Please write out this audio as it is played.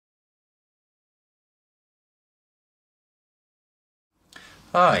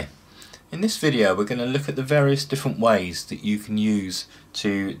Hi, in this video we're going to look at the various different ways that you can use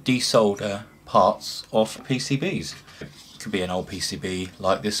to desolder parts of PCBs. It could be an old PCB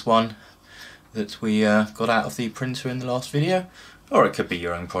like this one that we got out of the printer in the last video, or it could be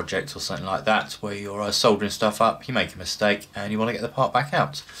your own project or something like that where you're soldering stuff up, you make a mistake and you want to get the part back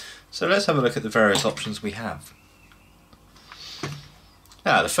out. So let's have a look at the various options we have.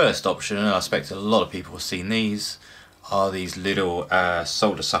 Now the first option, and I expect a lot of people have seen these, are these little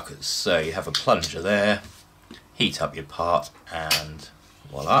solder suckers. So you have a plunger there, heat up your part and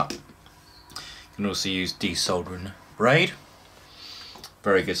voila. You can also use desoldering braid,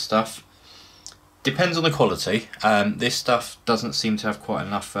 very good stuff. Depends on the quality. This stuff doesn't seem to have quite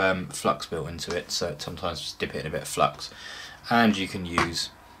enough flux built into it, so sometimes just dip it in a bit of flux. And you can use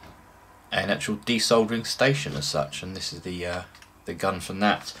an actual desoldering station as such, and this is the gun from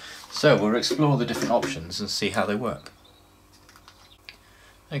that. So we'll explore the different options and see how they work.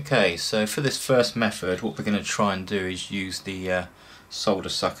 Okay, so for this first method what we're going to try and do is use the solder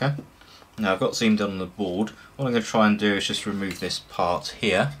sucker. Now I've got zoomed on the board. What I'm going to try and do is just remove this part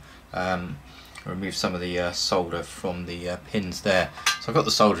here, remove some of the solder from the pins there. So I've got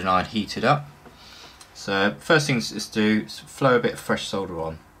the soldering iron heated up. So first thing is to do is flow a bit of fresh solder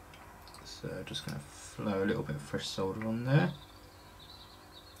on. So just going to flow a little bit of fresh solder on there.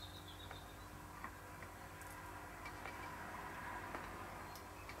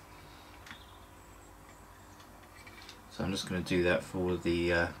 So I'm just going to do that for all of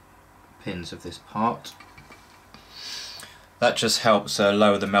the pins of this part. That just helps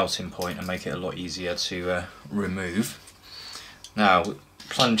lower the melting point and make it a lot easier to remove. Now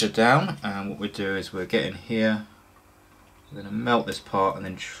plunger down, and what we do is we're getting here, we're going to melt this part and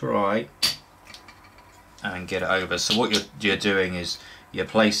then try and get it over. So what you're doing is you're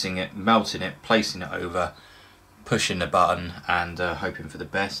placing it, melting it, placing it over, pushing the button and hoping for the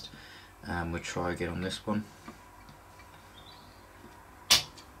best. And we'll try again on this one.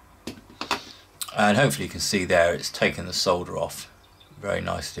 And hopefully you can see there it's taken the solder off very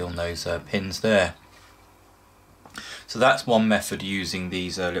nicely on those pins there. So that's one method using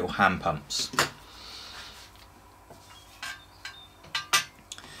these little hand pumps.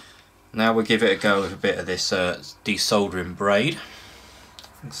 Now we'll give it a go with a bit of this desoldering braid.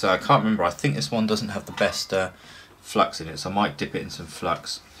 So I can't remember, I think this one doesn't have the best flux in it, so I might dip it in some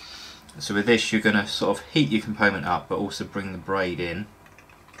flux. So with this you're going to sort of heat your component up but also bring the braid in.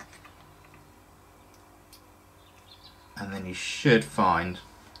 And then you should find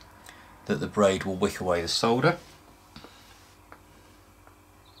that the braid will wick away the solder.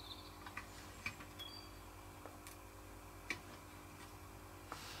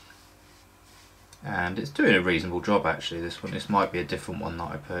 And it's doing a reasonable job actually, this one. This might be a different one that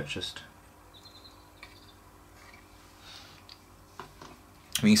I purchased.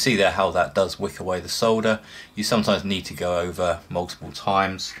 You can see there how that does wick away the solder. You sometimes need to go over multiple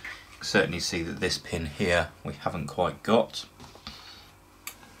times. Certainly see that this pin here we haven't quite got.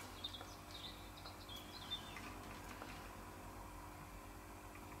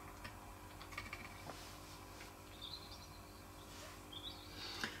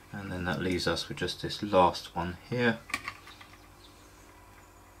 And then that leaves us with just this last one here.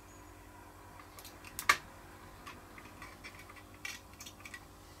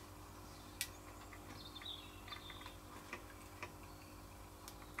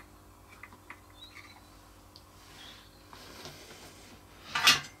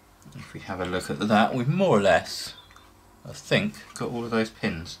 If we have a look at that, we've more or less, I think, got all of those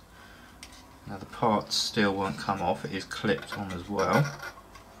pins. Now the part still won't come off, it is clipped on as well.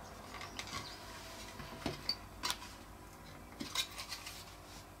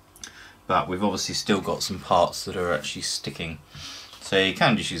 But we've obviously still got some parts that are actually sticking. So you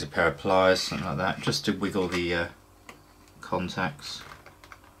can just use a pair of pliers, something like that, just to wiggle the contacts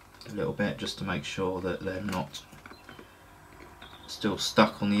a little bit, just to make sure that they're not still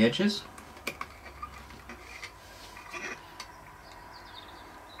stuck on the edges.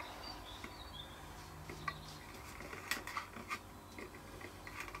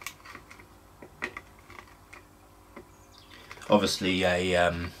 Obviously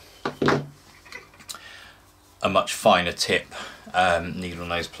a much finer tip needle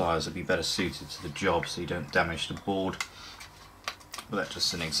nose pliers would be better suited to the job so you don't damage the board. But that's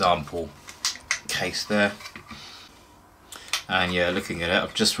just an example case there. And yeah, looking at it,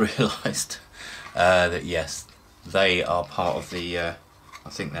 I've just realised that yes, they are part of the, I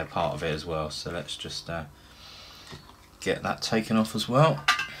think they're part of it as well. So let's just get that taken off as well.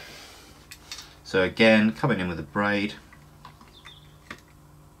 So again, coming in with a braid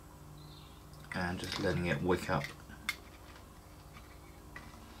and just letting it wick up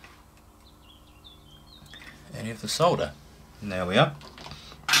any of the solder. And there we are.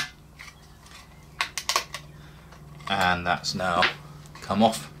 And that's now come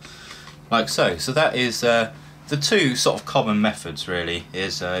off like so. So that is the two sort of common methods really,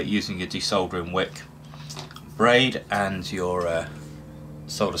 is using your desoldering wick braid and your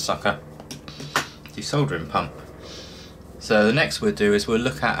solder sucker desoldering pump. So the next we'll do is we'll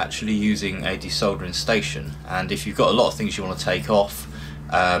look at actually using a desoldering station, and if you've got a lot of things you want to take off,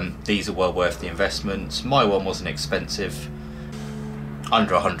 these are well worth the investment. My one wasn't expensive,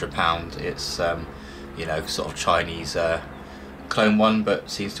 under £100. It's you know, sort of Chinese clone one, but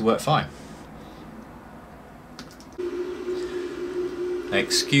seems to work fine. Now,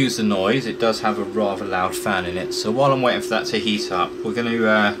 excuse the noise, it does have a rather loud fan in it, so while I'm waiting for that to heat up, we're going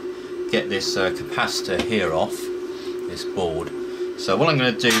to get this capacitor here off this board. So what I'm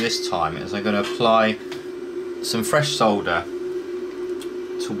going to do this time is I'm going to apply some fresh solder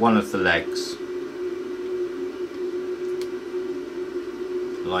to one of the legs,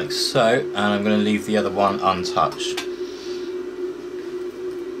 like so, and I'm going to leave the other one untouched.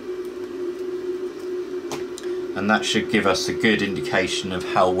 And that should give us a good indication of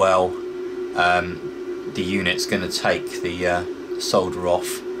how well the unit's going to take the solder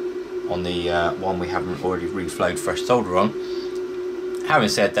off on the one we haven't already reflowed fresh solder on. Having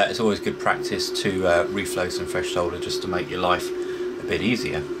said that, it's always good practice to reflow some fresh solder just to make your life a bit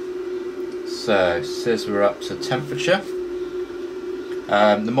easier. So it says we're up to temperature.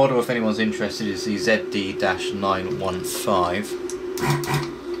 The model, if anyone's interested, is the ZD-915.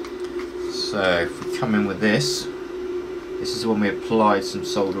 So if we come in with this is the one we applied some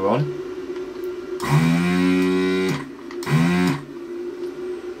solder on.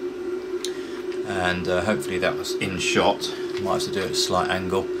 And hopefully that was in shot. Might have to do it at a slight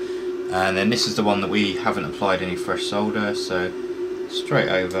angle. And then this is the one that we haven't applied any fresh solder, so straight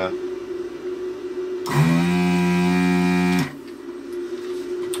over.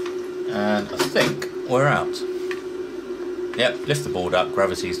 And I think we're out. Yep, lift the board up,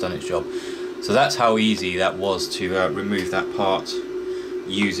 gravity's done its job. So that's how easy that was to remove that part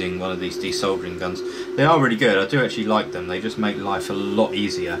using one of these desoldering guns. They are really good, I do actually like them, they just make life a lot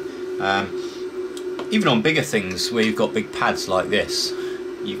easier. Even on bigger things where you've got big pads like this,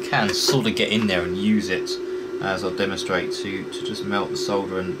 you can sort of get in there and use it, as I'll demonstrate, to just melt the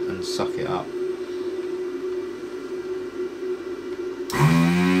solder and suck it up.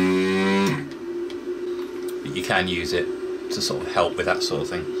 But you can use it to sort of help with that sort of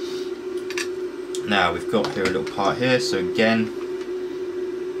thing. Now we've got here a little part here, so again,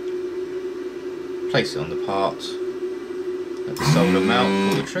 place it on the part, let the solder melt,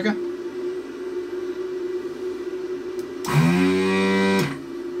 pull the trigger.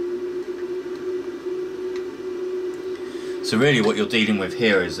 So really what you're dealing with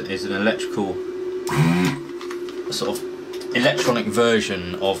here is an electrical, a sort of electronic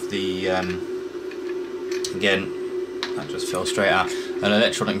version of the, again, that just fell straight out, an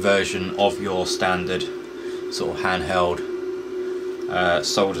electronic version of your standard sort of handheld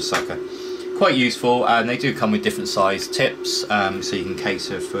solder sucker. Quite useful, and they do come with different size tips, so you can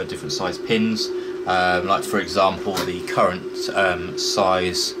cater for different size pins. Like for example, the current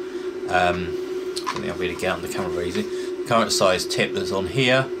size, I think I'll really get on the camera very easy. Current size tip that's on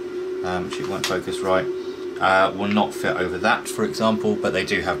here, which it won't focus right, will not fit over that, for example, but they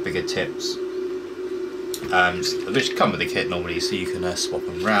do have bigger tips, which come with the kit normally, so you can swap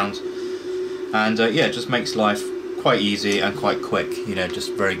them around. And yeah, it just makes life quite easy and quite quick, you know,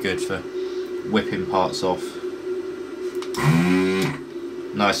 just very good for whipping parts off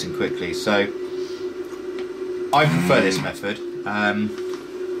nice and quickly. So I prefer this method,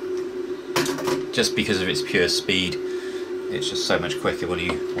 just because of its pure speed. It's just so much quicker when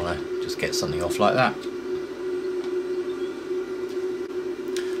you want to just get something off like that.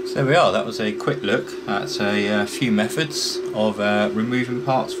 So there we are, that was a quick look at a few methods of removing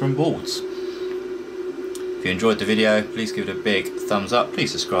parts from boards. If you enjoyed the video, please give it a big thumbs up,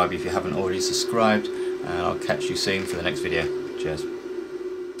 please subscribe if you haven't already subscribed, and I'll catch you soon for the next video. Cheers.